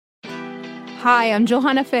Hi, I'm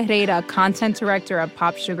Johanna Ferreira, content director of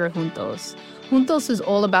Pop Sugar Juntos. Juntos is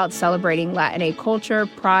all about celebrating Latinx culture,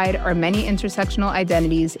 pride, our many intersectional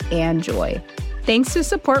identities, and joy. Thanks to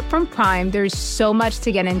support from Prime, there's so much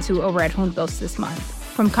to get into over at Juntos this month.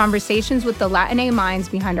 From conversations with the Latinx minds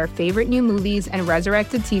behind our favorite new movies and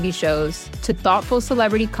resurrected TV shows, to thoughtful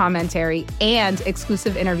celebrity commentary and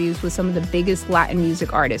exclusive interviews with some of the biggest Latin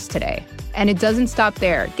music artists today. And it doesn't stop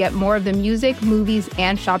there. Get more of the music, movies,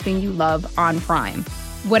 and shopping you love on Prime.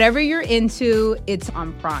 Whatever you're into, it's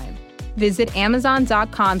on Prime. Visit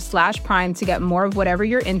Amazon.com/Prime to get more of whatever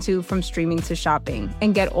you're into, from streaming to shopping.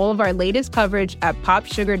 And get all of our latest coverage at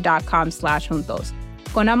popsugar.com/juntos.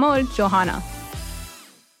 Con amor, Johanna.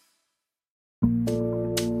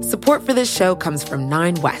 Support for this show comes from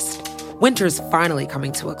 9 West. Winter's finally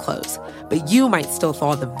coming to a close, but you might still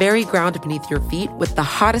thaw the very ground beneath your feet with the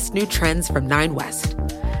hottest new trends from 9 West.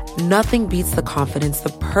 Nothing beats the confidence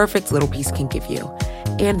the perfect little piece can give you.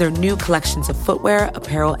 And their new collections of footwear,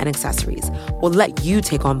 apparel, and accessories will let you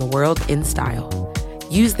take on the world in style.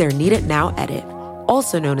 Use their Need It Now edit,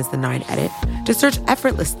 also known as the 9 Edit, to search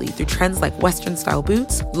effortlessly through trends like Western-style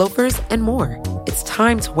boots, loafers, and more. It's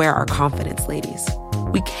time to wear our confidence, ladies.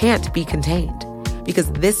 We can't be contained,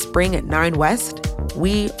 because this spring at 9 West,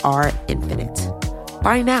 we are infinite.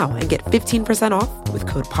 Buy now and get 15% off with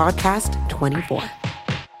code PODCAST24.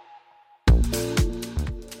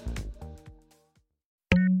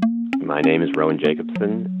 My name is Rowan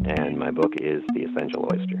Jacobson, and my book is The Essential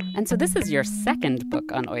Oyster. And so this is your second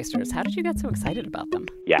book on oysters. How did you get so excited about them?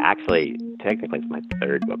 Yeah, actually, technically it's my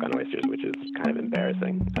third book on oysters, which is kind of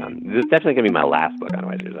embarrassing. This is definitely going to be my last book on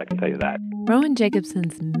oysters, I can tell you that. Rowan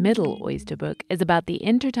Jacobson's middle oyster book is about the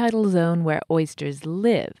intertidal zone where oysters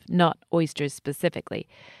live, not oysters specifically.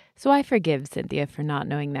 So I forgive Cynthia for not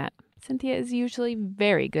knowing that. Cynthia is usually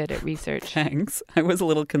very good at research. Thanks. I was a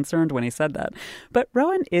little concerned when he said that. But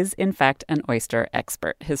Rowan is, in fact, an oyster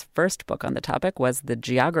expert. His first book on the topic was The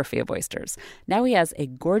Geography of Oysters. Now he has a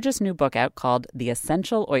gorgeous new book out called The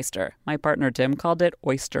Essential Oyster. My partner Tim called it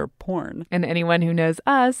oyster porn. And anyone who knows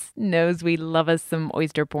us knows we love us some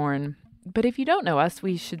oyster porn. But if you don't know us,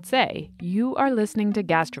 we should say you are listening to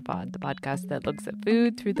Gastropod, the podcast that looks at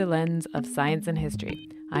food through the lens of science and history.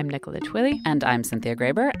 I'm Nicola Twilley. And I'm Cynthia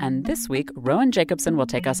Graber. And this week, Rowan Jacobson will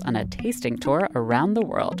take us on a tasting tour around the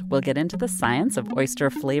world. We'll get into the science of oyster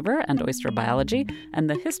flavor and oyster biology and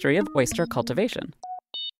the history of oyster cultivation.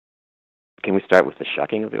 Can we start with the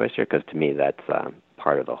shucking of the oyster? Because to me, that's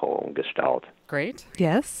part of the whole gestalt. Great.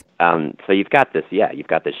 Yes. So you've got this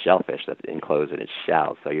shellfish that's enclosed in its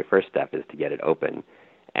shell. So your first step is to get it open.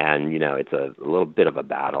 And, it's a little bit of a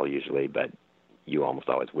battle usually, but you almost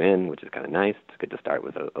always win, which is kind of nice. It's good to start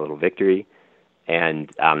with a little victory. And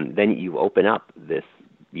then you open up this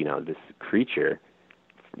creature,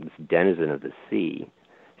 this denizen of the sea.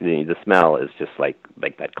 The smell is just like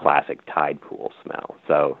that classic tide pool smell.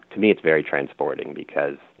 So to me, it's very transporting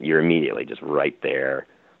because you're immediately just right there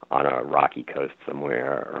on a rocky coast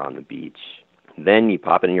somewhere or on the beach. Then you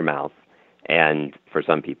pop it in your mouth. And for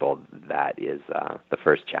some people, that is the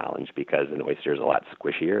first challenge because an oyster is a lot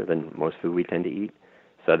squishier than most food we tend to eat.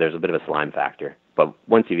 So there's a bit of a slime factor. But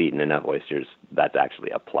once you've eaten enough oysters, that's actually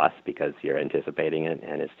a plus because you're anticipating it,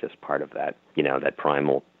 and it's just part of that, that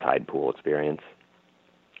primal tide pool experience.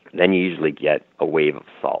 Then you usually get a wave of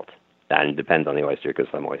salt. And it depends on the oyster because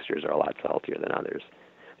some oysters are a lot saltier than others.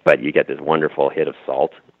 But you get this wonderful hit of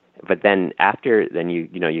salt. But then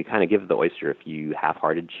you kind of give the oyster a few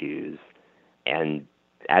half-hearted chews. And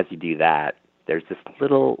as you do that, there's this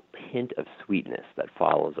little hint of sweetness that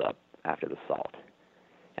follows up after the salt.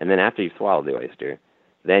 And then after you swallow the oyster,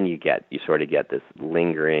 then you sort of get this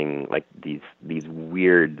lingering, like these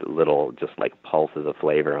weird little just like pulses of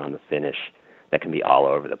flavor on the finish that can be all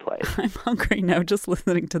over the place. I'm hungry now just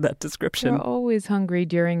listening to that description. We're always hungry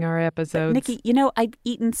during our episodes. But Nikki, I've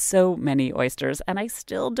eaten so many oysters, and I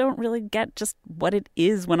still don't really get just what it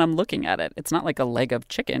is when I'm looking at it. It's not like a leg of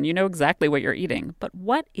chicken. You know exactly what you're eating. But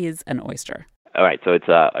what is an oyster? All right, so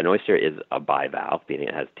an oyster is a bivalve, meaning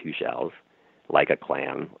it has two shells, like a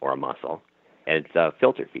clam or a mussel. And it's a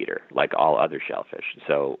filter feeder, like all other shellfish.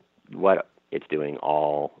 So what it's doing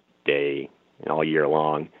all day and all year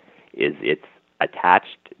long is it's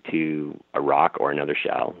attached to a rock or another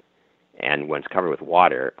shell, and when it's covered with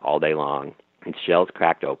water all day long, its shell's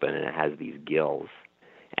cracked open and it has these gills,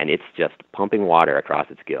 and it's just pumping water across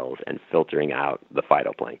its gills and filtering out the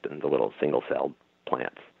phytoplankton, the little single-celled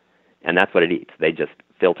plants. And that's what it eats. They just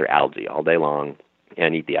filter algae all day long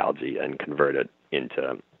and eat the algae and convert it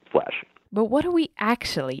into flesh. But what are we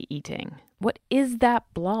actually eating? What is that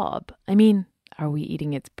blob? I mean, are we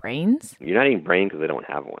eating its brains? You're not eating brain because they don't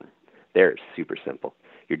have one. They're super simple.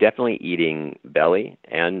 You're definitely eating belly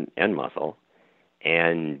and muscle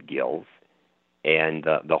and gills and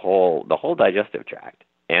the whole digestive tract,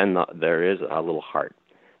 and there is a little heart.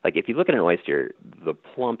 Like if you look at an oyster, the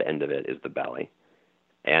plump end of it is the belly,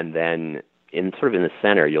 and then in the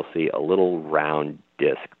center you'll see a little round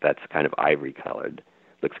disc that's kind of ivory colored.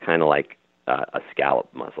 Looks kind of like a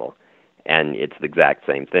scallop muscle, and it's the exact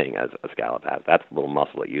same thing as a scallop has. That's the little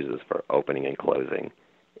muscle it uses for opening and closing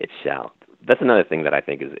its shell. That's another thing that I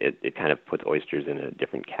think is it kind of puts oysters in a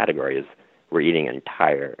different category. Is we're eating an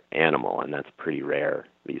entire animal, and that's pretty rare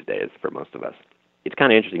these days for most of us. It's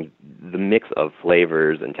kind of interesting. The mix of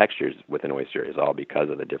flavors and textures with an oyster is all because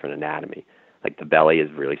of the different anatomy. Like the belly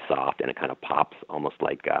is really soft, and it kind of pops almost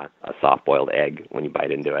like a soft-boiled egg when you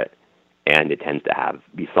bite into it, and it tends to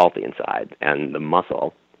be salty inside. And the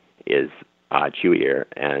muscle is chewier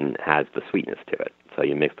and has the sweetness to it. So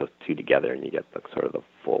you mix those two together, and you get the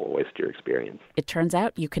full oyster experience. It turns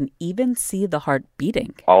out you can even see the heart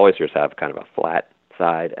beating. All oysters have kind of a flat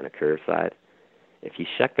side and a curved side. If you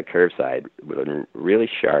check the curved side with a really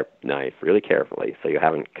sharp knife, really carefully, so you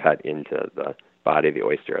haven't cut into the body of the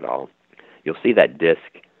oyster at all, you'll see that disc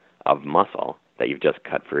of muscle that you've just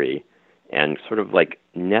cut free, and sort of like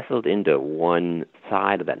nestled into one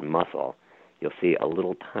side of that muscle, you'll see a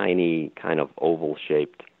little tiny kind of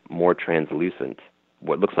oval-shaped, more translucent,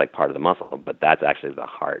 what looks like part of the muscle, but that's actually the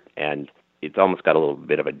heart. And it's almost got a little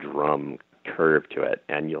bit of a drum curve to it,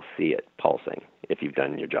 and you'll see it pulsing if you've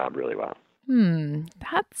done your job really well.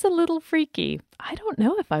 That's a little freaky. I don't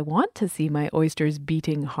know if I want to see my oyster's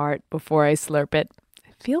beating heart before I slurp it.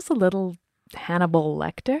 It feels a little Hannibal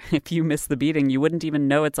Lecter. If you miss the beating, you wouldn't even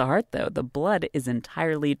know it's a heart, though. The blood is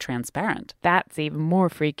entirely transparent. That's even more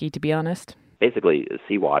freaky, to be honest. Basically,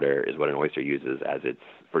 seawater is what an oyster uses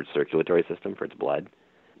for its circulatory system, for its blood.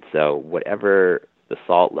 So whatever the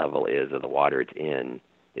salt level is of the water it's in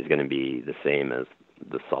is going to be the same as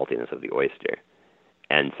the saltiness of the oyster.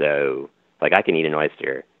 And so, like, I can eat an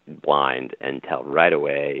oyster blind and tell right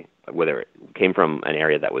away whether it came from an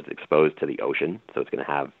area that was exposed to the ocean, so it's going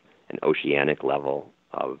to have an oceanic level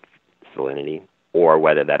of salinity, or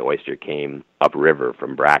whether that oyster came upriver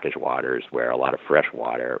from brackish waters where a lot of fresh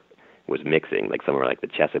water was mixing, like somewhere like the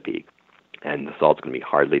Chesapeake, and the salt's going to be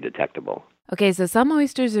hardly detectable. Okay, so some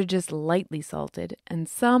oysters are just lightly salted, and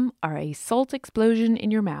some are a salt explosion in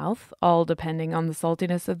your mouth, all depending on the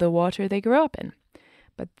saltiness of the water they grew up in.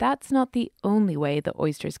 But that's not the only way the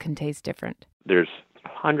oysters can taste different. There's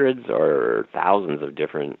hundreds or thousands of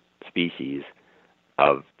different species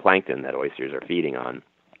of plankton that oysters are feeding on.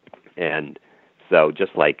 And so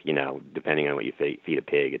just like, depending on what you feed a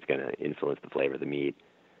pig, it's going to influence the flavor of the meat.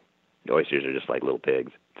 The oysters are just like little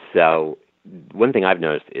pigs. So one thing I've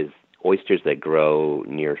noticed is oysters that grow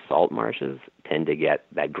near salt marshes tend to get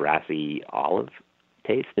that grassy olive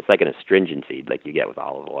taste. It's like an astringency like you get with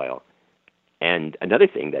olive oil. And another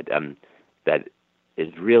thing that is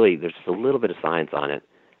really, there's just a little bit of science on it,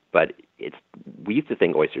 but we used to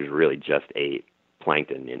think oysters really just ate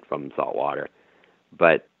plankton from salt water.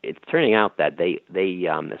 But it's turning out that they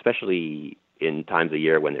especially in times of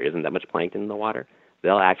year when there isn't that much plankton in the water,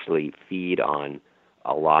 they'll actually feed on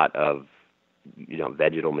a lot of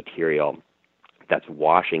vegetal material that's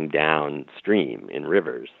washing downstream in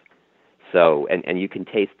rivers. So and you can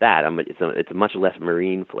taste that. It's a much less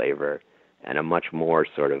marine flavor and a much more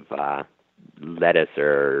sort of lettuce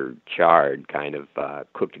or chard kind of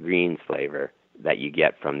cooked greens flavor that you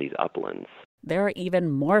get from these uplands. There are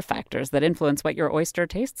even more factors that influence what your oyster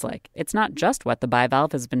tastes like. It's not just what the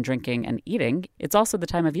bivalve has been drinking and eating, it's also the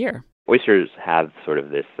time of year. Oysters have sort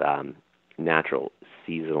of this natural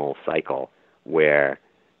seasonal cycle where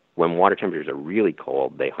when water temperatures are really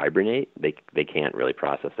cold, they hibernate. They can't really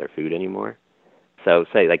process their food anymore. So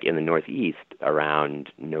say like in the Northeast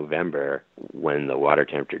around November when the water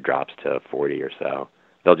temperature drops to 40 or so,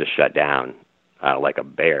 they'll just shut down like a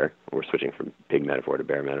bear. We're switching from pig metaphor to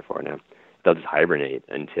bear metaphor now. They'll just hibernate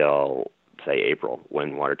until, say, April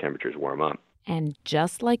when water temperatures warm up. And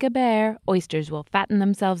just like a bear, oysters will fatten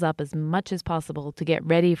themselves up as much as possible to get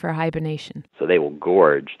ready for hibernation. So they will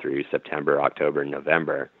gorge through September, October, and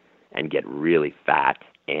November and get really fat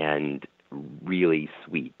and really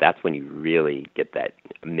sweet. That's when you really get that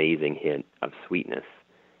amazing hint of sweetness.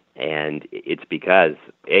 And it's because,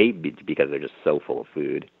 A, because they're just so full of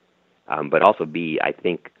food, but also B, I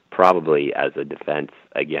think probably as a defense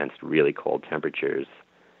against really cold temperatures,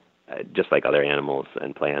 just like other animals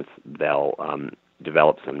and plants, they'll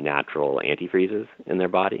develop some natural antifreezes in their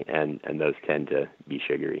body, and those tend to be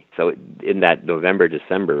sugary. So in that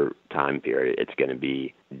November-December time period, it's going to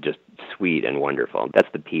be just sweet and wonderful.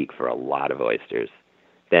 That's the peak for a lot of oysters.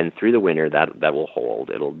 Then through the winter, that will hold.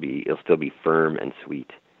 It'll still be firm and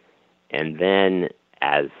sweet. And then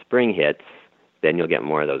as spring hits, then you'll get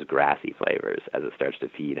more of those grassy flavors as it starts to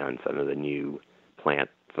feed on some of the new plant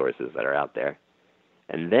sources that are out there.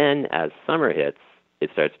 And then as summer hits, it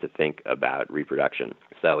starts to think about reproduction.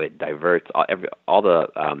 So it diverts all the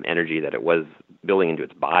energy that it was building into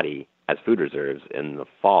its body as food reserves in the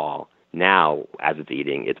fall. Now, as it's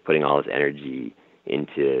eating, it's putting all this energy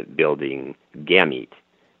into building gamete.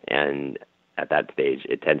 And at that stage,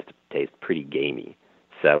 it tends to taste pretty gamey.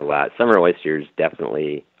 So summer oysters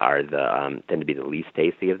definitely tend to be the least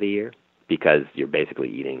tasty of the year because you're basically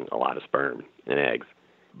eating a lot of sperm and eggs.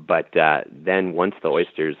 But then once the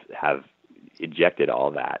oysters have ejected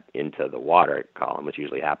all that into the water column, which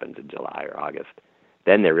usually happens in July or August,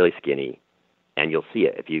 then they're really skinny, and you'll see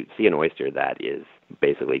it. If you see an oyster that is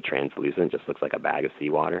basically translucent, just looks like a bag of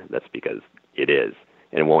seawater, that's because it is.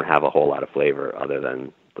 And it won't have a whole lot of flavor other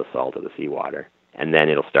than the salt of the seawater. And then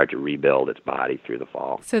it'll start to rebuild its body through the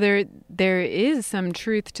fall. So there is some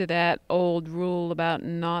truth to that old rule about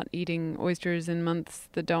not eating oysters in months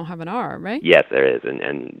that don't have an R, right? Yes, there is,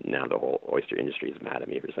 and now the whole oyster industry is mad at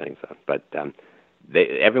me for saying so. But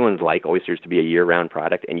everyone's like oysters to be a year-round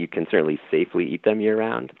product, and you can certainly safely eat them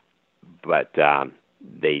year-round, but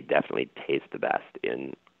they definitely taste the best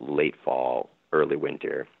in late fall, early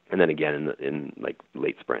winter, and then again in like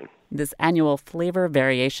late spring. This annual flavor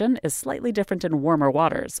variation is slightly different in warmer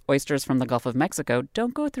waters. Oysters from the Gulf of Mexico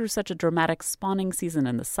don't go through such a dramatic spawning season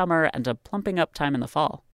in the summer and a plumping up time in the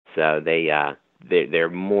fall. So they're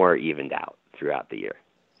more evened out throughout the year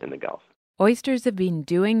in the Gulf. Oysters have been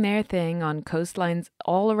doing their thing on coastlines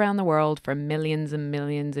all around the world for millions and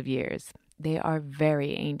millions of years. They are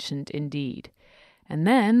very ancient indeed. And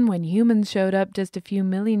then, when humans showed up just a few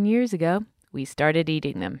million years ago, we started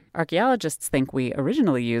eating them. Archaeologists think we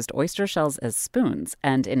originally used oyster shells as spoons,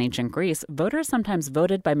 and in ancient Greece, voters sometimes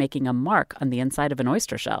voted by making a mark on the inside of an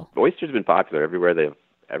oyster shell. Oysters have been popular everywhere they've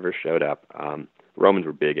ever showed up. Romans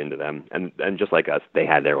were big into them, and just like us, they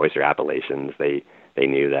had their oyster appellations. They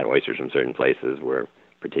knew that oysters from certain places were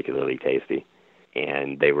particularly tasty,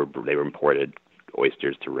 and they were imported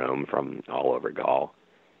oysters to Rome from all over Gaul.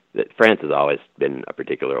 France has always been a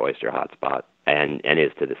particular oyster hotspot, and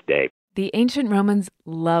is to this day. The ancient Romans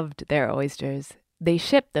loved their oysters. They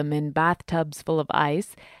shipped them in bathtubs full of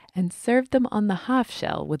ice and served them on the half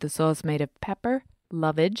shell with a sauce made of pepper,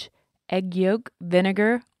 lovage, egg yolk,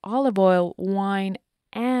 vinegar, olive oil, wine,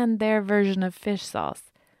 and their version of fish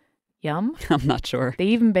sauce. Yum? I'm not sure. They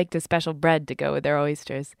even baked a special bread to go with their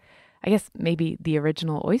oysters. I guess maybe the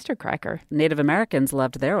original oyster cracker. Native Americans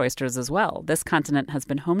loved their oysters as well. This continent has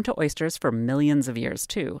been home to oysters for millions of years,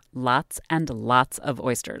 too. Lots and lots of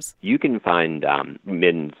oysters. You can find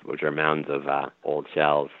middens, which are mounds of old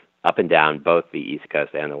shells, up and down both the East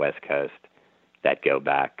Coast and the West Coast that go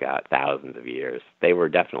back thousands of years. They were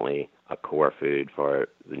definitely a core food for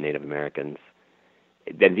the Native Americans.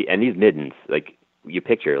 And these middens, like you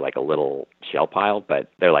picture like a little shell pile, but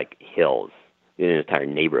they're like hills. Entire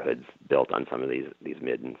neighborhoods built on some of these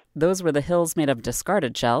middens. Those were the hills made of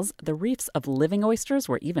discarded shells. The reefs of living oysters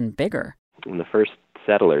were even bigger. When the first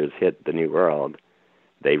settlers hit the New World,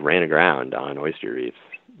 they ran aground on oyster reefs.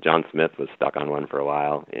 John Smith was stuck on one for a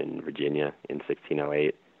while in Virginia in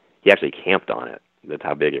 1608. He actually camped on it. That's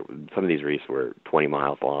how big it was. Some of these reefs were 20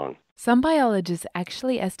 miles long. Some biologists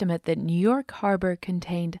actually estimate that New York Harbor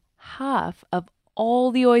contained half of all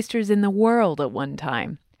the oysters in the world at one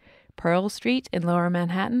time. Pearl Street in Lower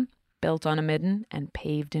Manhattan, built on a midden and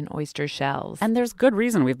paved in oyster shells. And there's good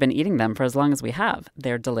reason we've been eating them for as long as we have.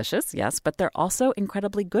 They're delicious, yes, but they're also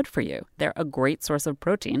incredibly good for you. They're a great source of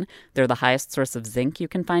protein. They're the highest source of zinc you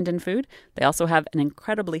can find in food. They also have an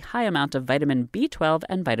incredibly high amount of vitamin B12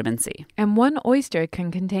 and vitamin C. And one oyster can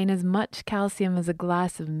contain as much calcium as a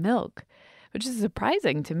glass of milk, which is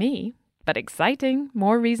surprising to me. But exciting.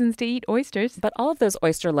 More reasons to eat oysters. But all of those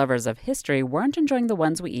oyster lovers of history weren't enjoying the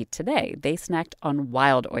ones we eat today. They snacked on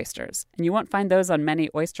wild oysters. And you won't find those on many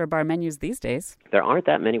oyster bar menus these days. There aren't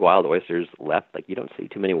that many wild oysters left. Like, you don't see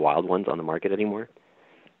too many wild ones on the market anymore.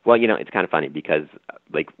 Well, it's kind of funny because,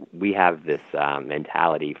 like, we have this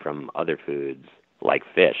mentality from other foods like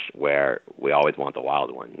fish where we always want the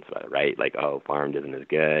wild ones, right? Like, farmed isn't as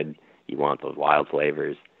good. You want those wild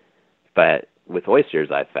flavors. But with oysters,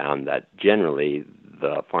 I found that generally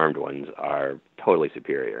the farmed ones are totally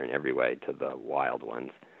superior in every way to the wild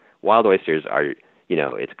ones. Wild oysters are,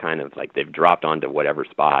 it's kind of like they've dropped onto whatever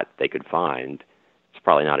spot they could find. It's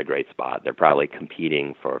probably not a great spot. They're probably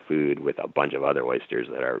competing for food with a bunch of other oysters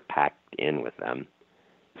that are packed in with them.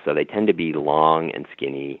 So they tend to be long and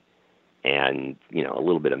skinny, and, a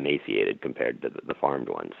little bit emaciated compared to the farmed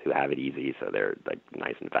ones who have it easy, so they're like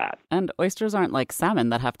nice and fat. And oysters aren't like salmon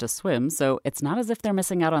that have to swim, so it's not as if they're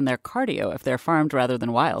missing out on their cardio if they're farmed rather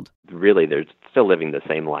than wild. Really, they're still living the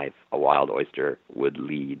same life a wild oyster would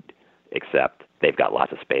lead, except they've got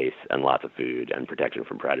lots of space and lots of food and protection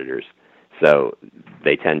from predators. So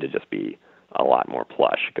they tend to just be a lot more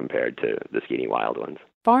plush compared to the skinny wild ones.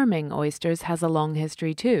 Farming oysters has a long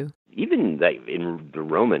history too. Even in the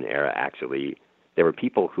Roman era, actually, there were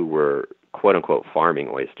people who were quote-unquote farming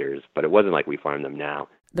oysters, but it wasn't like we farm them now.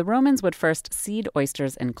 The Romans would first seed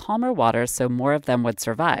oysters in calmer waters so more of them would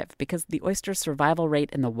survive, because the oyster survival rate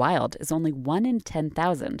in the wild is only 1 in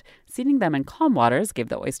 10,000. Seeding them in calm waters gave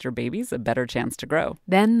the oyster babies a better chance to grow.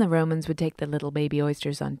 Then the Romans would take the little baby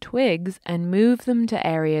oysters on twigs and move them to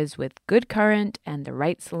areas with good current and the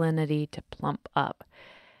right salinity to plump up.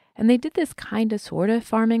 And they did this kind of sort of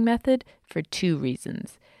farming method for 2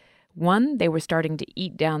 reasons. One, they were starting to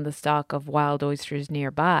eat down the stock of wild oysters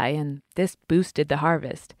nearby, and this boosted the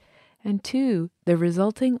harvest. And 2, the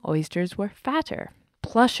resulting oysters were fatter,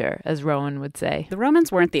 plusher, as Rowan would say. The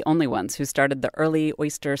Romans weren't the only ones who started the early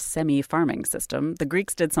oyster semi-farming system. The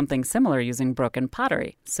Greeks did something similar using broken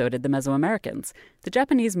pottery. So did the Mesoamericans. The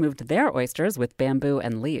Japanese moved their oysters with bamboo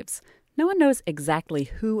and leaves. No one knows exactly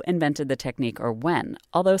who invented the technique or when,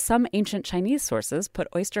 although some ancient Chinese sources put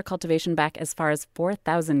oyster cultivation back as far as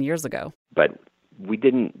 4,000 years ago. But we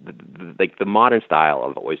didn't, like the modern style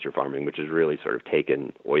of oyster farming, which has really sort of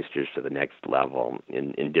taken oysters to the next level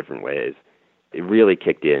in different ways, it really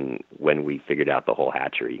kicked in when we figured out the whole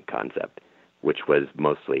hatchery concept, which was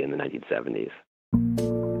mostly in the 1970s.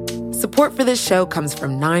 Support for this show comes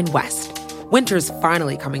from 9 West. Winter's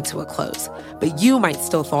finally coming to a close, but you might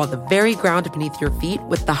still thaw the very ground beneath your feet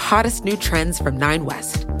with the hottest new trends from 9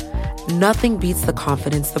 West. Nothing beats the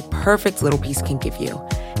confidence the perfect little piece can give you.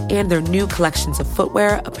 And their new collections of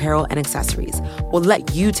footwear, apparel, and accessories will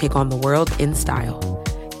let you take on the world in style.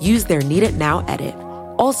 Use their Need It Now edit,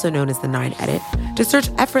 also known as the 9 Edit, to search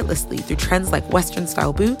effortlessly through trends like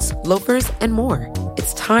Western-style boots, loafers, and more.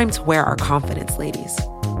 It's time to wear our confidence, ladies.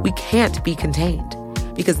 We can't be contained.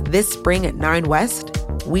 Because this spring at 9 West,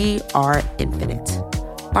 we are infinite.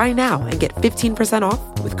 Buy now and get 15% off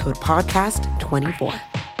with code PODCAST24.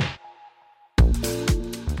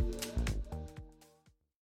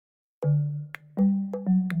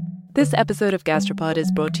 This episode of Gastropod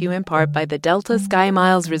is brought to you in part by the Delta Sky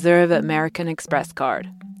Miles Reserve American Express card.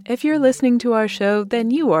 If you're listening to our show,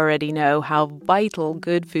 then you already know how vital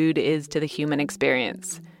good food is to the human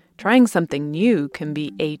experience. Trying something new can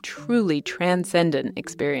be a truly transcendent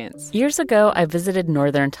experience. Years ago, I visited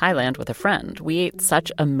northern Thailand with a friend. We ate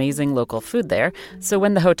such amazing local food there. So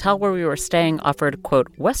when the hotel where we were staying offered, quote,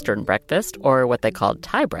 Western breakfast, or what they called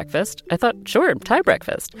Thai breakfast, I thought, sure, Thai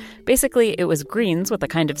breakfast. Basically, it was greens with a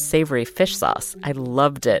kind of savory fish sauce. I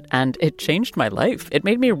loved it, and it changed my life. It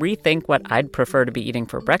made me rethink what I'd prefer to be eating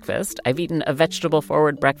for breakfast. I've eaten a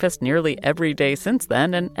vegetable-forward breakfast nearly every day since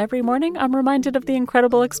then, and every morning I'm reminded of the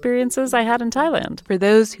incredible experiences I had in Thailand. For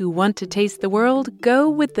those who want to taste the world, go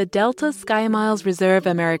with the Delta Sky Miles Reserve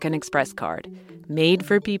American Express card, made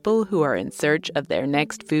for people who are in search of their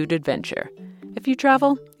next food adventure. If you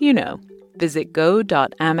travel, you know. Visit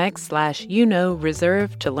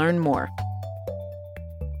go.amex/reserve to learn more.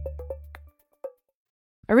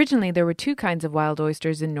 Originally, there were 2 kinds of wild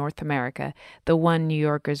oysters in North America. The one New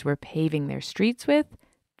Yorkers were paving their streets with,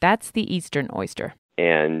 that's the eastern oyster.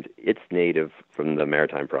 And it's native from the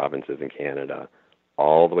maritime provinces in Canada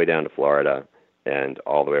all the way down to Florida and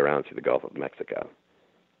all the way around to the Gulf of Mexico.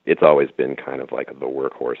 It's always been kind of like the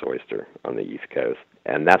workhorse oyster on the East Coast.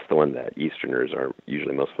 And that's the one that Easterners are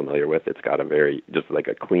usually most familiar with. It's got a very, just like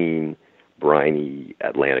a clean, briny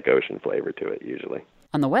Atlantic Ocean flavor to it usually.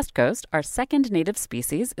 On the West Coast, our second native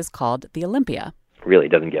species is called the Olympia. Really,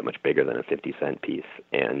 it doesn't get much bigger than a 50-cent piece.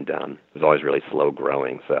 And it was always really slow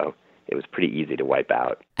growing, so it was pretty easy to wipe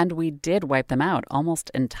out. And we did wipe them out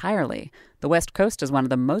almost entirely. The West Coast is one of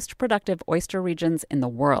the most productive oyster regions in the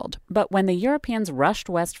world. But when the Europeans rushed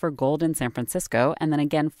west for gold in San Francisco and then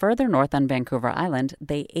again further north on Vancouver Island,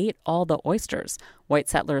 they ate all the oysters. White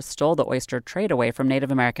settlers stole the oyster trade away from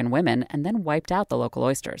Native American women and then wiped out the local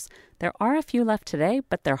oysters. There are a few left today,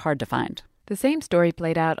 but they're hard to find. The same story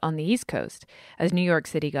played out on the East Coast. As New York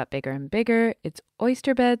City got bigger and bigger, its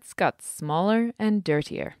oyster beds got smaller and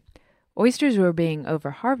dirtier. Oysters were being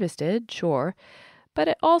over-harvested, sure, but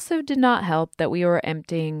it also did not help that we were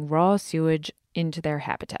emptying raw sewage into their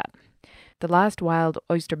habitat. The last wild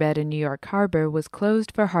oyster bed in New York Harbor was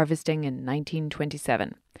closed for harvesting in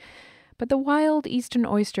 1927. But the wild eastern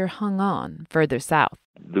oyster hung on further south.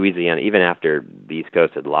 Louisiana, even after the East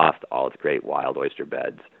Coast had lost all its great wild oyster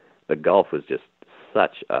beds, the Gulf was just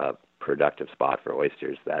such a productive spot for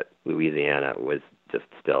oysters that Louisiana was just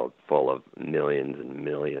still full of millions and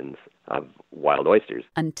millions of wild oysters.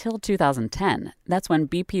 Until 2010, that's when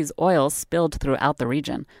BP's oil spilled throughout the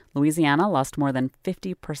region. Louisiana lost more than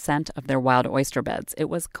 50% of their wild oyster beds. It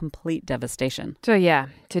was complete devastation. So yeah,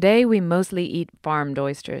 today we mostly eat farmed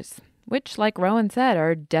oysters, which, like Rowan said,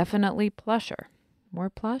 are definitely plusher. More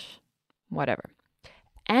plush? Whatever.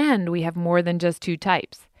 And we have more than just 2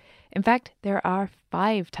 types. In fact, there are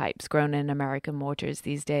 5 types grown in American waters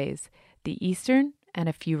these days. The eastern and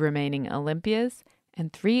a few remaining Olympias,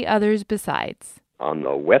 and 3 others besides. On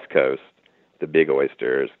the West Coast, the big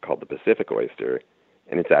oyster is called the Pacific oyster,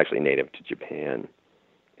 and it's actually native to Japan.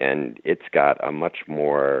 And it's got a much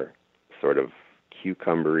more sort of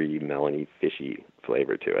cucumbery, melony, fishy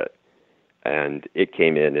flavor to it. And it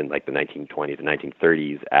came in like the 1920s and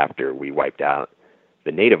 1930s after we wiped out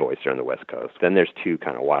the native oyster on the West Coast. Then there's 2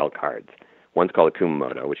 kind of wild cards. One's called a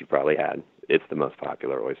Kumamoto, which you probably had. It's the most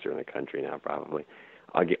popular oyster in the country now, probably.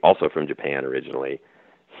 Also from Japan originally.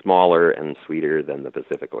 Smaller and sweeter than the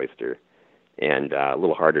Pacific oyster, and a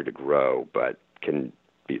little harder to grow, but can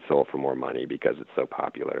be sold for more money because it's so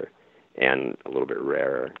popular and a little bit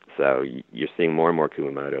rarer. So you're seeing more and more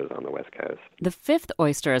Kumamotos on the West Coast. The 5th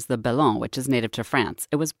oyster is the Bellon, which is native to France.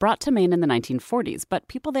 It was brought to Maine in the 1940s, but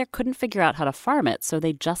people there couldn't figure out how to farm it, so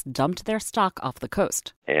they just dumped their stock off the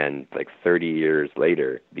coast. And like 30 years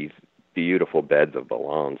later, these beautiful beds of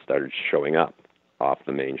Bellon started showing up off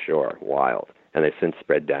the Maine shore, wild. And they've since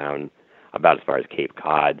spread down about as far as Cape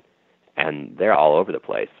Cod, and they're all over the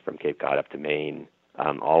place, from Cape Cod up to Maine,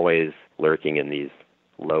 always lurking in these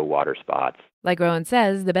low water spots. Like Rowan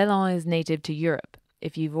says, the Bellon is native to Europe.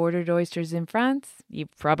 If you've ordered oysters in France,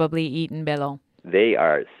 you've probably eaten Bellon. They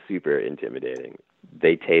are super intimidating.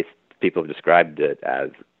 They taste, people have described it as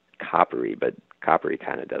coppery, but coppery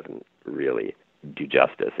kind of doesn't really do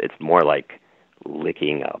justice. It's more like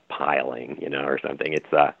licking a piling, or something.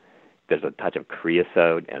 It's there's a touch of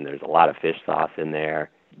creosote, and there's a lot of fish sauce in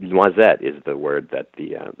there. Noisette is the word that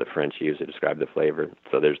the French use to describe the flavor.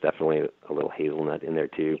 So there's definitely a little hazelnut in there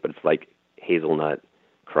too, but it's like hazelnut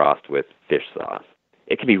crossed with fish sauce.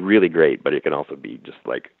 It can be really great, but it can also be just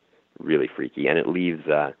like really freaky, and it leaves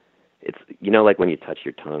it's like when you touch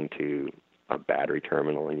your tongue to a battery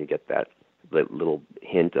terminal and you get that little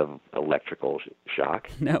hint of electrical shock.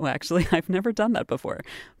 No, actually, I've never done that before.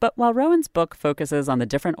 But while Rowan's book focuses on the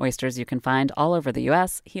different oysters you can find all over the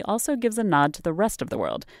U.S., he also gives a nod to the rest of the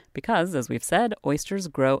world because, as we've said, oysters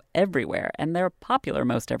grow everywhere, and they're popular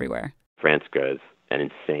most everywhere. France grows an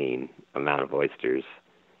insane amount of oysters,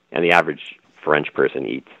 and the average French person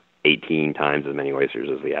eats 18 times as many oysters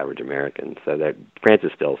as the average American. So that France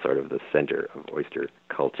is still sort of the center of oyster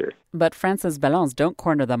culture. But France's ballons don't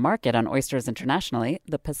corner the market on oysters internationally.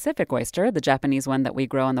 The Pacific oyster, the Japanese one that we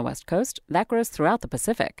grow on the West Coast, that grows throughout the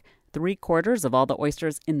Pacific. 3/4 of all the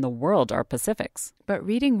oysters in the world are Pacifics. But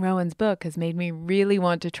reading Rowan's book has made me really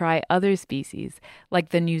want to try other species, like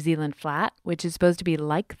the New Zealand flat, which is supposed to be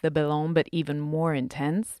like the ballon but even more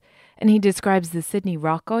intense. And he describes the Sydney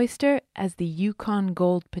rock oyster as the Yukon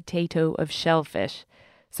gold potato of shellfish.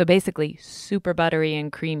 So basically, super buttery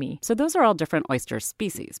and creamy. So those are all different oyster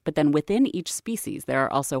species. But then within each species, there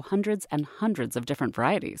are also hundreds and hundreds of different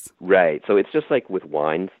varieties. Right. So it's just like with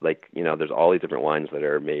wines. Like, there's all these different wines that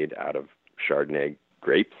are made out of Chardonnay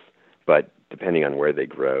grapes. But depending on where they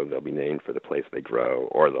grow, they'll be named for the place they grow,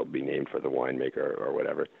 or they'll be named for the winemaker or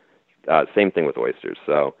whatever. Same thing with oysters.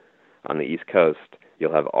 So on the East Coast,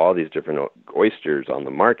 you'll have all these different oysters on the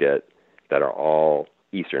market that are all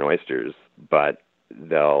Eastern oysters, but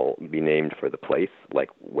they'll be named for the place, like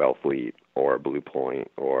Wellfleet or Blue Point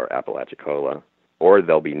or Apalachicola, or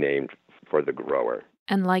they'll be named for the grower.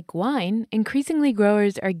 And like wine, increasingly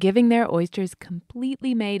growers are giving their oysters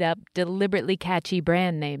completely made up, deliberately catchy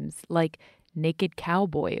brand names, like Naked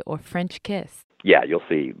Cowboy or French Kiss. Yeah, you'll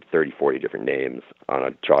see 30, 40 different names on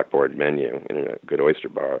a chalkboard menu in a good oyster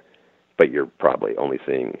bar, but you're probably only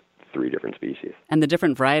seeing 3 different species. And the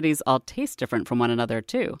different varieties all taste different from one another,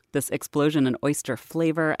 too. This explosion in oyster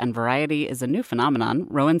flavor and variety is a new phenomenon.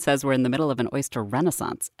 Rowan says we're in the middle of an oyster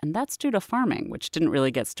renaissance, and that's due to farming, which didn't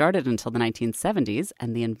really get started until the 1970s,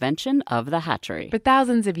 and the invention of the hatchery. For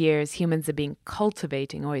thousands of years, humans have been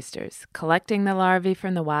cultivating oysters, collecting the larvae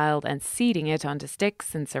from the wild and seeding it onto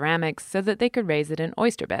sticks and ceramics so that they could raise it in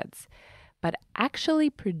oyster beds. But actually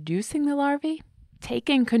producing the larvae?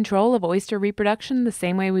 Taking control of oyster reproduction the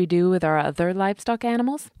same way we do with our other livestock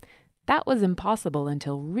animals? That was impossible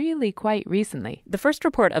until really quite recently. The first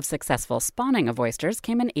report of successful spawning of oysters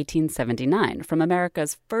came in 1879 from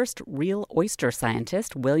America's first real oyster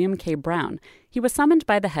scientist, William K. Brown. He was summoned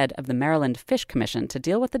by the head of the Maryland Fish Commission to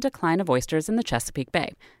deal with the decline of oysters in the Chesapeake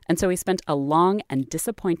Bay. And so he spent a long and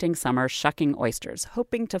disappointing summer shucking oysters,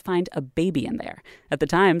 hoping to find a baby in there. At the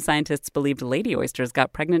time, scientists believed lady oysters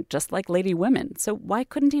got pregnant just like lady women. So why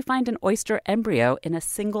couldn't he find an oyster embryo in a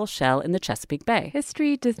single shell in the Chesapeake Bay?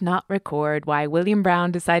 History does not record why William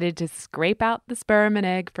Brown decided to scrape out the sperm and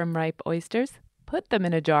egg from ripe oysters, put them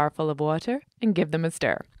in a jar full of water, and give them a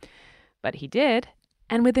stir. But he did,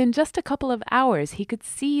 and within just a couple of hours, he could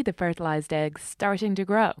see the fertilized eggs starting to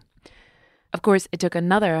grow. Of course, it took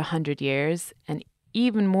another 100 years and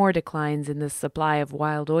even more declines in the supply of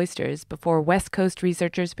wild oysters before West Coast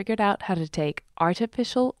researchers figured out how to take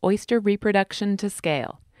artificial oyster reproduction to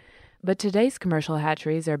scale. But today's commercial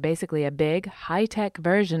hatcheries are basically a big, high-tech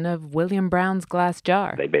version of William Brown's glass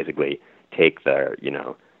jar. They basically take the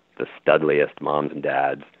studliest moms and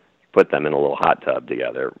dads, put them in a little hot tub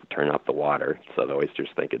together, turn up the water so the oysters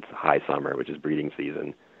think it's high summer, which is breeding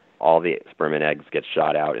season. All the sperm and eggs get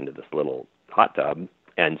shot out into this little hot tub,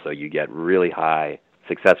 and so you get really high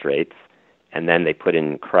success rates, and then they put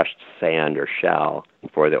in crushed sand or shell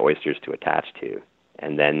for the oysters to attach to.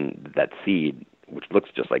 And then that seed, which looks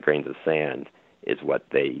just like grains of sand, is what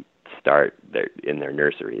they start in their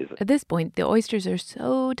nurseries. At this point, the oysters are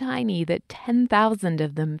so tiny that 10,000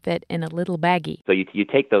 of them fit in a little baggie. So you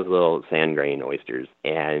take those little sand grain oysters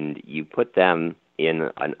and you put them in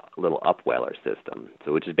a little upweller system,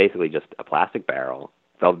 so which is basically just a plastic barrel.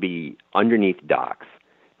 They'll be underneath docks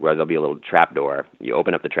where there'll be a little trap door. You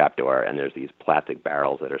open up the trap door and there's these plastic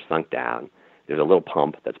barrels that are sunk down. There's a little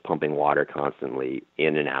pump that's pumping water constantly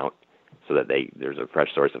in and out so that there's a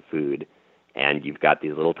fresh source of food. And you've got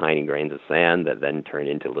these little tiny grains of sand that then turn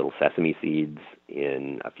into little sesame seeds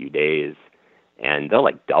in a few days. And they'll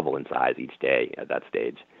double in size each day at that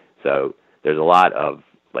stage. So there's a lot of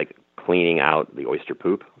cleaning out the oyster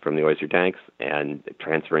poop from the oyster tanks and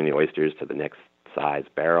transferring the oysters to the next size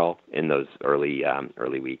barrel in those early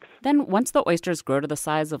weeks. Then once the oysters grow to the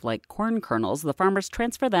size of corn kernels, the farmers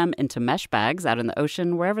transfer them into mesh bags out in the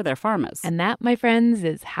ocean wherever their farm is. And that, my friends,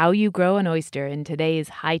 is how you grow an oyster in today's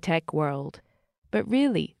high-tech world. But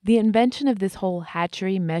really, the invention of this whole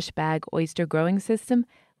hatchery mesh bag oyster growing system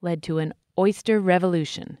led to an oyster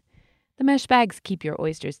revolution. The mesh bags keep your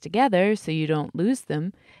oysters together so you don't lose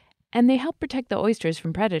them, and they help protect the oysters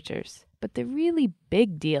from predators. But the really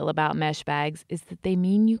big deal about mesh bags is that they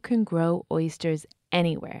mean you can grow oysters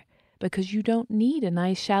anywhere, because you don't need a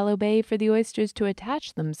nice shallow bay for the oysters to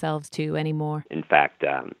attach themselves to anymore. In fact,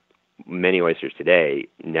 many oysters today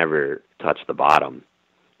never touch the bottom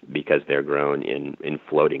because they're grown in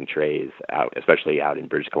floating trays, especially out in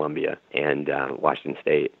British Columbia and Washington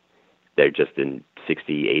State. They're just in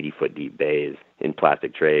 60, 80-foot deep bays in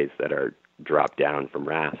plastic trays that are dropped down from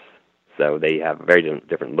rafts. So they have a very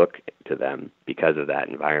different look to them because of that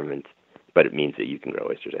environment, but it means that you can grow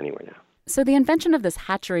oysters anywhere now. So the invention of this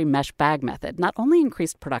hatchery mesh bag method not only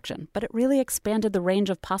increased production, but it really expanded the range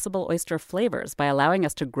of possible oyster flavors by allowing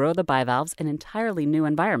us to grow the bivalves in entirely new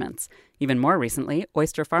environments. Even more recently,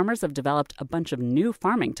 oyster farmers have developed a bunch of new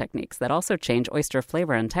farming techniques that also change oyster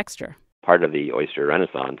flavor and texture. Part of the oyster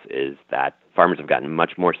renaissance is that farmers have gotten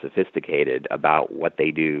much more sophisticated about what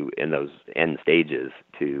they do in those end stages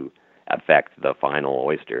to affect the final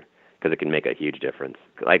oyster, because it can make a huge difference.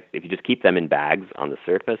 If you just keep them in bags on the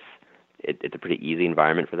surface, it's a pretty easy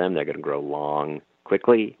environment for them. They're going to grow long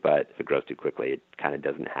quickly, but if it grows too quickly, it kind of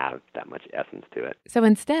doesn't have that much essence to it. So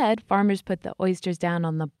instead, farmers put the oysters down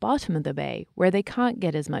on the bottom of the bay, where they can't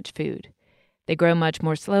get as much food. They grow much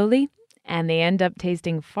more slowly, and they end up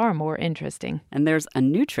tasting far more interesting. And there's a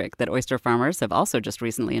new trick that oyster farmers have also just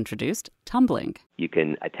recently introduced, tumbling. You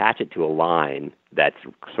can attach it to a line that's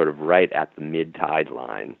sort of right at the mid-tide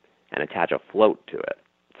line and attach a float to it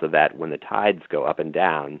so that when the tides go up and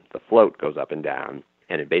down, the float goes up and down,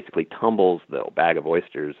 and it basically tumbles the bag of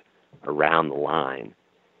oysters around the line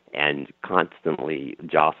and constantly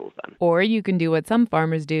jostles them. Or you can do what some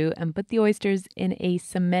farmers do and put the oysters in a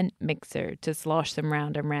cement mixer to slosh them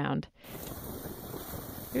round and round.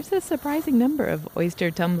 There's a surprising number of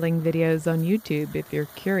oyster tumbling videos on YouTube if you're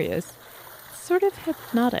curious. It's sort of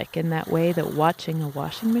hypnotic in that way that watching a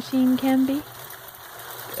washing machine can be.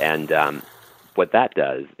 And what that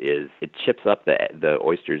does is it chips up the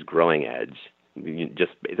oyster's growing edge.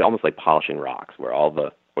 It's almost like polishing rocks, where all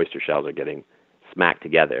the oyster shells are getting smacked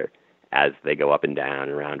together as they go up and down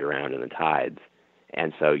and around in the tides.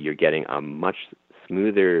 And so you're getting a much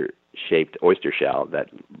smoother shaped oyster shell that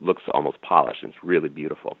looks almost polished, and it's really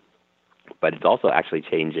beautiful. But it's also actually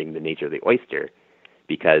changing the nature of the oyster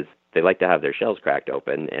because they like to have their shells cracked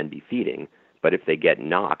open and be feeding. But if they get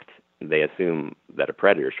knocked, they assume that a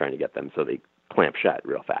predator is trying to get them, so they clamp shut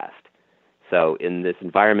real fast. So in this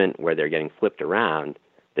environment where they're getting flipped around,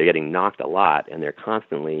 they're getting knocked a lot, and they're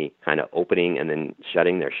constantly kind of opening and then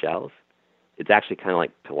shutting their shells. It's actually kind of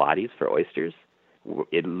like Pilates for oysters.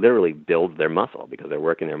 It literally builds their muscle because they're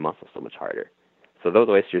working their muscle so much harder. So those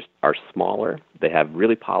oysters are smaller, they have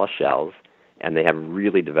really polished shells, and they have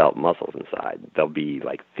really developed muscles inside. They'll be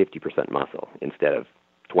like 50% muscle instead of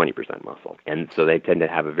 20% muscle. And so they tend to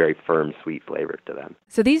have a very firm, sweet flavor to them.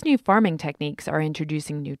 So these new farming techniques are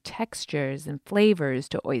introducing new textures and flavors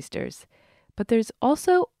to oysters. But there's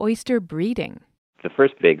also oyster breeding. The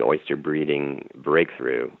first big oyster breeding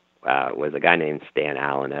breakthrough was a guy named Stan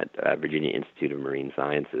Allen at Virginia Institute of Marine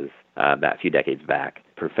Sciences about a few decades back,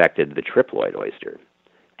 perfected the triploid oyster.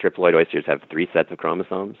 Triploid oysters have 3 sets of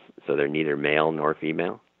chromosomes, so they're neither male nor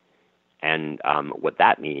female. And what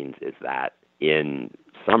that means is that in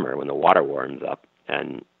summer, when the water warms up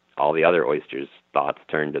and all the other oysters' thoughts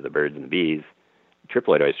turn to the birds and the bees,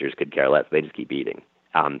 triploid oysters could care less. They just keep eating.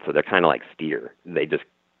 So they're kind of like steer. They just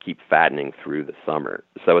keep fattening through the summer.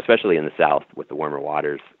 So especially in the South with the warmer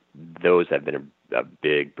waters, those have been a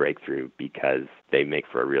big breakthrough because they make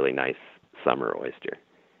for a really nice summer oyster.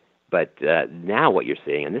 But now what you're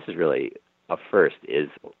seeing, and this is really a first, is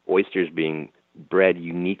oysters being bred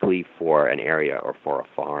uniquely for an area or for a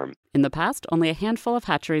farm. In the past, only a handful of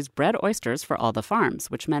hatcheries bred oysters for all the farms,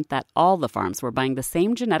 which meant that all the farms were buying the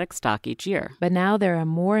same genetic stock each year. But now there are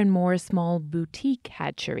more and more small boutique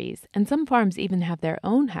hatcheries, and some farms even have their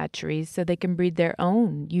own hatcheries so they can breed their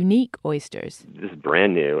own unique oysters. This is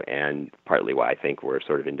brand new, and partly why I think we're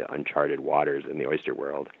sort of into uncharted waters in the oyster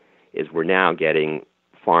world, is we're now getting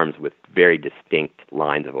farms with very distinct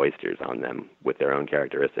lines of oysters on them with their own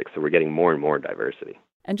characteristics. So we're getting more and more diversity.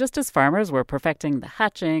 And just as farmers were perfecting the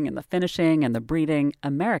hatching and the finishing and the breeding,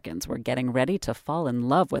 Americans were getting ready to fall in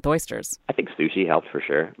love with oysters. I think sushi helped for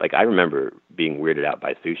sure. Like, I remember being weirded out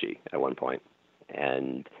by sushi at one point.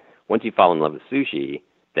 And once you fall in love with sushi,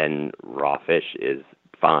 then raw fish is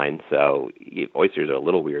fine. So oysters are a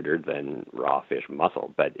little weirder than raw fish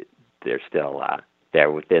mussel, but they're still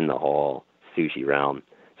they're within the whole sushi realm.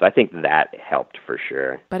 So I think that helped for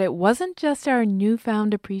sure. But it wasn't just our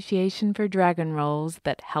newfound appreciation for dragon rolls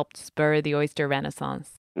that helped spur the oyster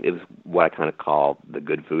renaissance. It was what I kind of call the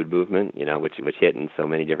good food movement, which hit in so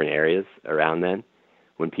many different areas around then,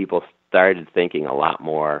 when people started thinking a lot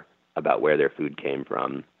more about where their food came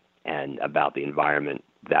from and about the environment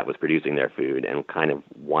that was producing their food and kind of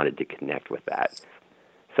wanted to connect with that.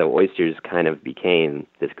 So oysters kind of became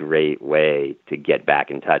this great way to get back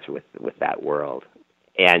in touch with that world.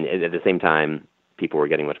 And at the same time, people were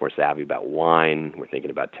getting much more savvy about wine. We're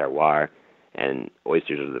thinking about terroir. And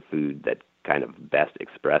oysters are the food that kind of best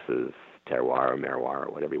expresses terroir or merroir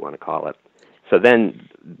or whatever you want to call it. So then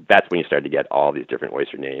that's when you start to get all these different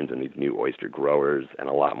oyster names and these new oyster growers and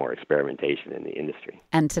a lot more experimentation in the industry.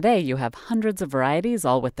 And today you have hundreds of varieties,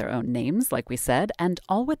 all with their own names, like we said, and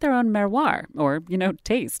all with their own merroir, or,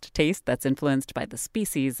 taste. Taste that's influenced by the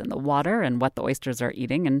species and the water and what the oysters are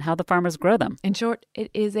eating and how the farmers grow them. In short, it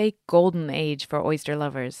is a golden age for oyster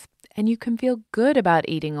lovers. And you can feel good about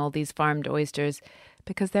eating all these farmed oysters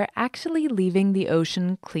because they're actually leaving the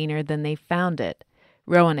ocean cleaner than they found it.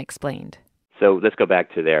 Rowan explained. So let's go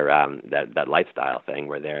back to their that lifestyle thing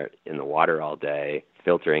where they're in the water all day,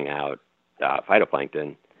 filtering out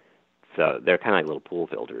phytoplankton. So they're kind of like little pool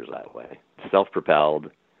filters that way.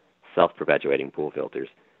 Self-propelled, self-perpetuating pool filters.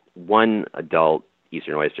 One adult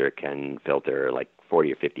eastern oyster can filter like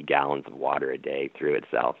 40 or 50 gallons of water a day through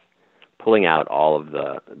itself, pulling out all of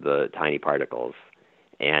the tiny particles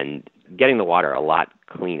and getting the water a lot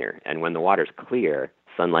cleaner. And when the water's clear,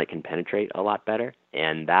 sunlight can penetrate a lot better,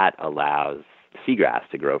 and that allows seagrass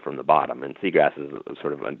to grow from the bottom. And seagrass is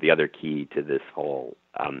sort of the other key to this whole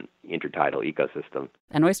intertidal ecosystem.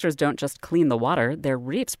 And oysters don't just clean the water, their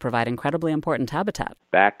reefs provide incredibly important habitat.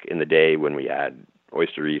 Back in the day when we had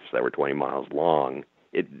oyster reefs that were 20 miles long,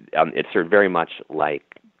 it served very much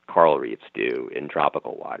like coral reefs do in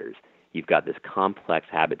tropical waters. You've got this complex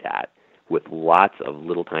habitat with lots of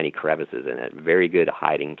little tiny crevices in it, very good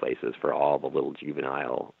hiding places for all the little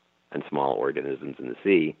juvenile and small organisms in the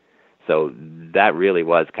sea. So that really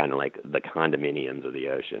was kind of like the condominiums of the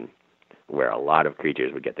ocean, where a lot of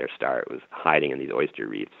creatures would get their start, was hiding in these oyster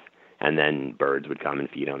reefs. And then birds would come and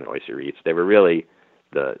feed on the oyster reefs. They were really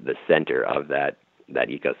the center of that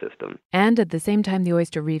ecosystem. And at the same time the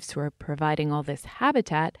oyster reefs were providing all this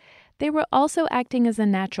habitat, they were also acting as a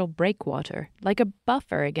natural breakwater, like a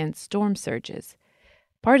buffer against storm surges.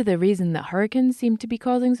 Part of the reason that hurricanes seem to be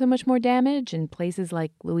causing so much more damage in places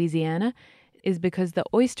like Louisiana is because the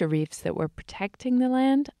oyster reefs that were protecting the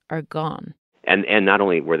land are gone. And not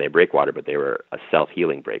only were they breakwater, but they were a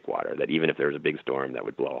self-healing breakwater, that even if there was a big storm that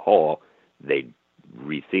would blow a hole, they'd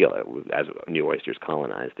reseal it as new oysters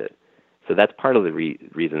colonized it. So that's part of the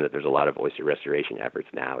reason that there's a lot of oyster restoration efforts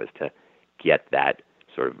now, is to get that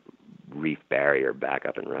sort of reef barrier back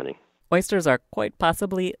up and running. Oysters are quite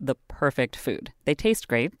possibly the perfect food. They taste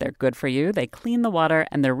great, they're good for you, they clean the water,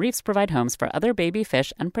 and their reefs provide homes for other baby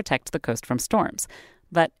fish and protect the coast from storms.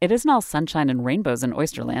 But it isn't all sunshine and rainbows in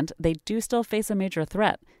Oysterland. They do still face a major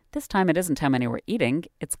threat. This time it isn't how many we're eating,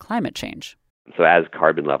 it's climate change. So as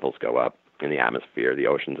carbon levels go up in the atmosphere, the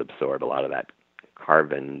oceans absorb a lot of that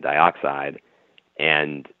carbon dioxide,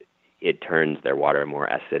 and it turns their water more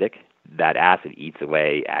acidic. That acid eats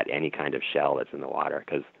away at any kind of shell that's in the water,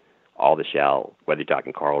 because all the shell, whether you're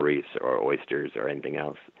talking coral reefs or oysters or anything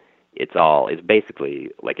else, it's basically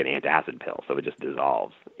like an antacid pill, so it just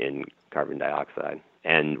dissolves in carbon dioxide.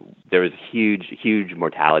 And there was huge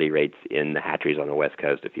mortality rates in the hatcheries on the West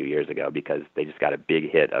Coast a few years ago because they just got a big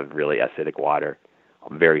hit of really acidic water.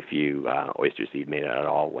 Very few oyster seed made it at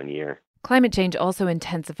all one year. Climate change also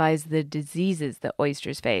intensifies the diseases that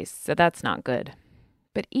oysters face, so that's not good.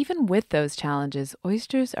 But even with those challenges,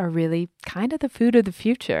 oysters are really kind of the food of the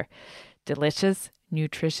future. Delicious,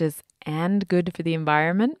 nutritious, and good for the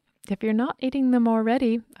environment. If you're not eating them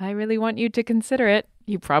already, I really want you to consider it.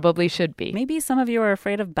 You probably should be. Maybe some of you are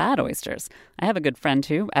afraid of bad oysters. I have a good friend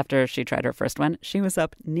who, after she tried her first one, she was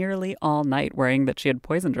up nearly all night worrying that she had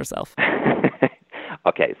poisoned herself.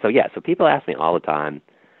 Okay, so people ask me all the time,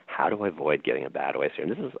 how do I avoid getting a bad oyster?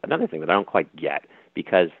 And this is another thing that I don't quite get,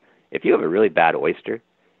 because if you have a really bad oyster,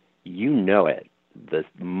 you know it the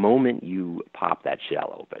moment you pop that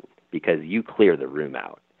shell open, because you clear the room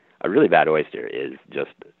out. A really bad oyster is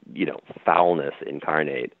just, foulness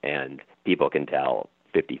incarnate, and people can tell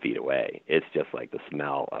 50 feet away. It's just like the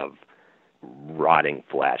smell of rotting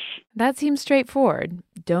flesh. That seems straightforward.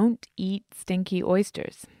 Don't eat stinky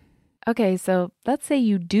oysters. Okay, so let's say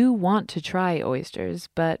you do want to try oysters,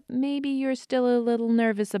 but maybe you're still a little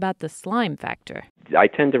nervous about the slime factor. I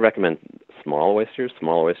tend to recommend small oysters.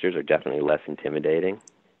 Small oysters are definitely less intimidating,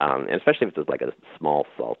 and especially if it's like a small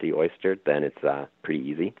salty oyster, then it's pretty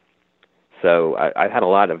easy. So I've had a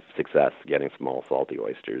lot of success getting small salty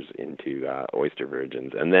oysters into oyster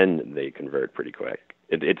virgins, and then they convert pretty quick.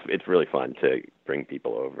 It's really fun to bring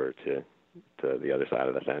people over to the other side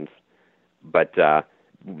of the fence. But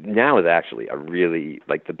now is actually a really,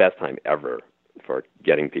 the best time ever for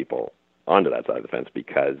getting people onto that side of the fence,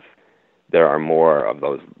 because there are more of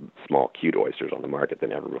those small, cute oysters on the market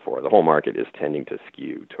than ever before. The whole market is tending to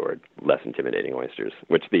skew toward less intimidating oysters,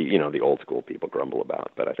 which the old school people grumble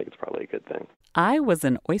about, but I think it's probably a good thing. I was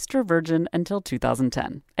an oyster virgin until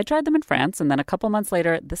 2010. I tried them in France, and then a couple months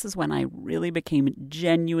later, this is when I really became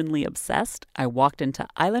genuinely obsessed. I walked into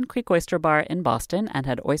Island Creek Oyster Bar in Boston and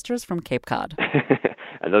had oysters from Cape Cod.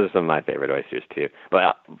 And those are some of my favorite oysters too.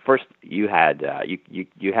 But first, you had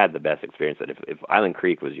you had the best experience. That if Island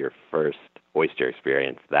Creek was your first oyster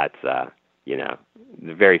experience, that's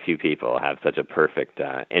very few people have such a perfect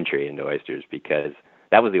entry into oysters, because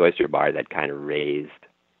that was the oyster bar that kind of raised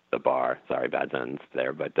the bar. Sorry, bad sentence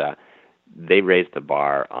there, but they raised the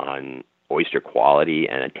bar on oyster quality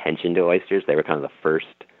and attention to oysters. They were kind of the first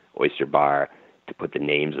oyster bar to put the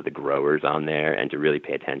names of the growers on there and to really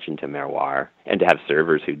pay attention to terroir, and to have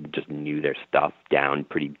servers who just knew their stuff down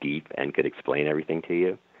pretty deep and could explain everything to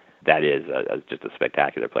you. That is just a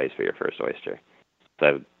spectacular place for your first oyster.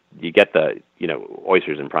 So you get the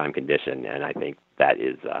oysters in prime condition, and I think that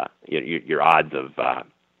is your odds of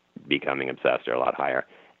becoming obsessed are a lot higher.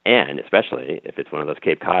 And especially if it's one of those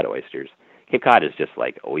Cape Cod oysters. Cape Cod is just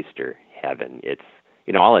like oyster heaven. It's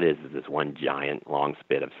all it is this one giant long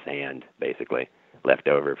spit of sand, basically, left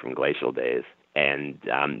over from glacial days, and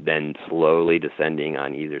then slowly descending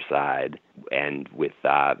on either side, and with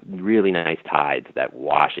really nice tides that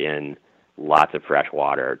wash in lots of fresh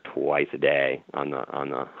water twice a day on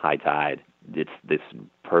the high tide. It's this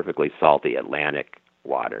perfectly salty Atlantic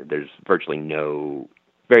water. There's virtually no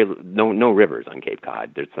rivers on Cape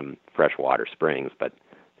Cod. There's some freshwater springs, but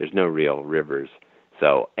there's no real rivers.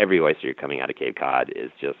 So every oyster coming out of Cape Cod is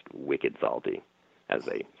just wicked salty, as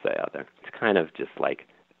they say out there. It's kind of just like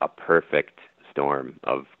a perfect storm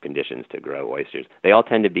of conditions to grow oysters. They all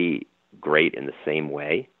tend to be great in the same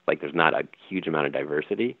way. Like, there's not a huge amount of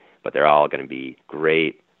diversity, but they're all going to be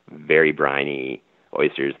great, very briny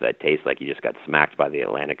oysters that taste like you just got smacked by the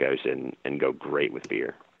Atlantic Ocean and go great with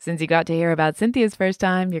beer. Since you got to hear about Cynthia's first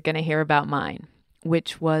time, you're going to hear about mine.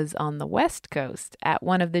 which was on the West Coast at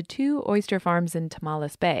one of the 2 oyster farms in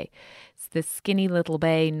Tamales Bay. It's this skinny little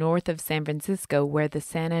bay north of San Francisco where the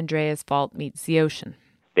San Andreas Fault meets the ocean.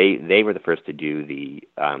 They were the first to do the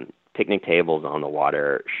picnic tables on the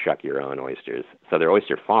water, shuck your own oysters. So they're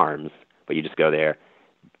oyster farms, but you just go there,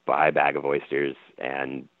 buy a bag of oysters,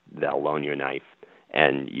 and they'll loan you a knife,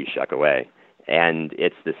 and you shuck away. And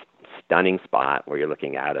it's this stunning spot where you're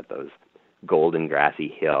looking out at those golden grassy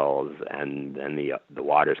hills, and the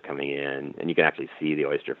water's coming in, and you can actually see the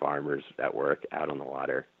oyster farmers at work out on the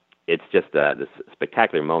water. It's just this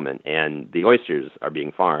spectacular moment, and the oysters are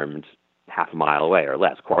being farmed half a mile away or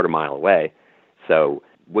less, quarter mile away. So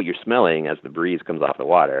what you're smelling as the breeze comes off the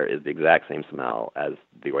water is the exact same smell as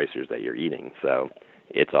the oysters that you're eating. So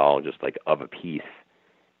it's all just like of a piece.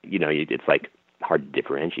 You know, it's like hard to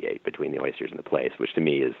differentiate between the oysters and the place, which to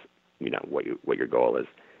me is, you know, what your goal is.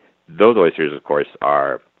 Those oysters, of course,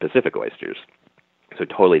 are Pacific oysters, so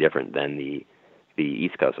totally different than the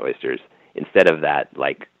East Coast oysters. Instead of that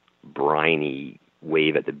like briny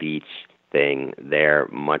wave at the beach thing, they're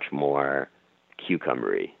much more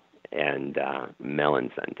cucumbery and melon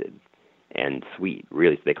scented and sweet.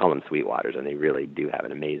 Really, they call them sweet waters, and they really do have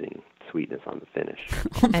an amazing sweetness on the finish.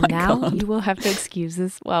 And now you will have to excuse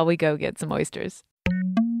us while we go get some oysters.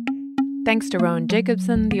 Thanks to Rowan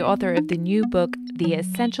Jacobson, the author of the new book, The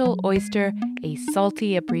Essential Oyster, A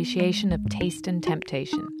Salty Appreciation of Taste and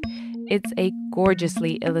Temptation. It's a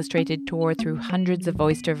gorgeously illustrated tour through hundreds of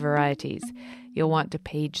oyster varieties. You'll want to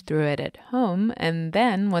page through it at home, and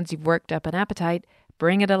then, once you've worked up an appetite,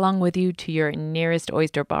 bring it along with you to your nearest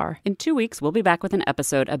oyster bar. In 2 weeks, we'll be back with an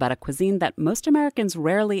episode about a cuisine that most Americans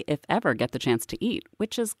rarely, if ever, get the chance to eat,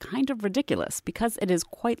 which is kind of ridiculous because it is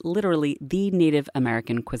quite literally the Native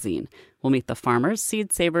American cuisine. We'll meet the farmers,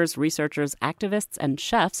 seed savers, researchers, activists, and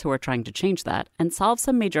chefs who are trying to change that and solve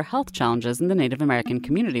some major health challenges in the Native American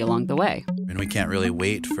community along the way. And we can't really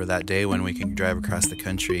wait for that day when we can drive across the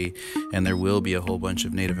country and there will be a whole bunch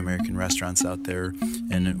of Native American restaurants out there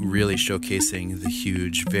and really showcasing the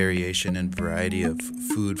huge variation and variety of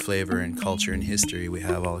food, flavor, and culture and history we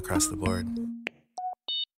have all across the board.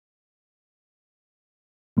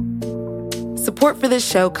 Support for this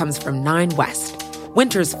show comes from 9 West.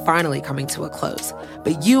 Winter's finally coming to a close,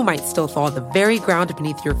 but you might still thaw the very ground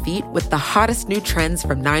beneath your feet with the hottest new trends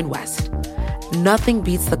from 9 West. Nothing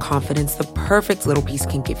beats the confidence the perfect little piece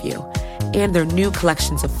can give you. And their new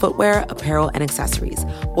collections of footwear, apparel, and accessories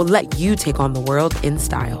will let you take on the world in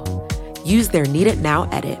style. Use their Need It Now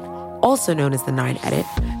edit, also known as the 9 Edit,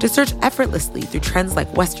 to search effortlessly through trends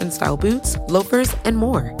like Western-style boots, loafers, and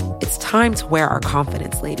more. It's time to wear our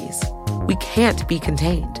confidence, ladies. We can't be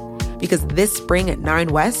contained. Because this spring at 9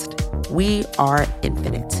 West, we are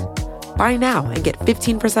infinite. Buy now and get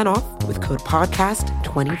 15% off with code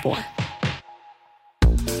PODCAST24.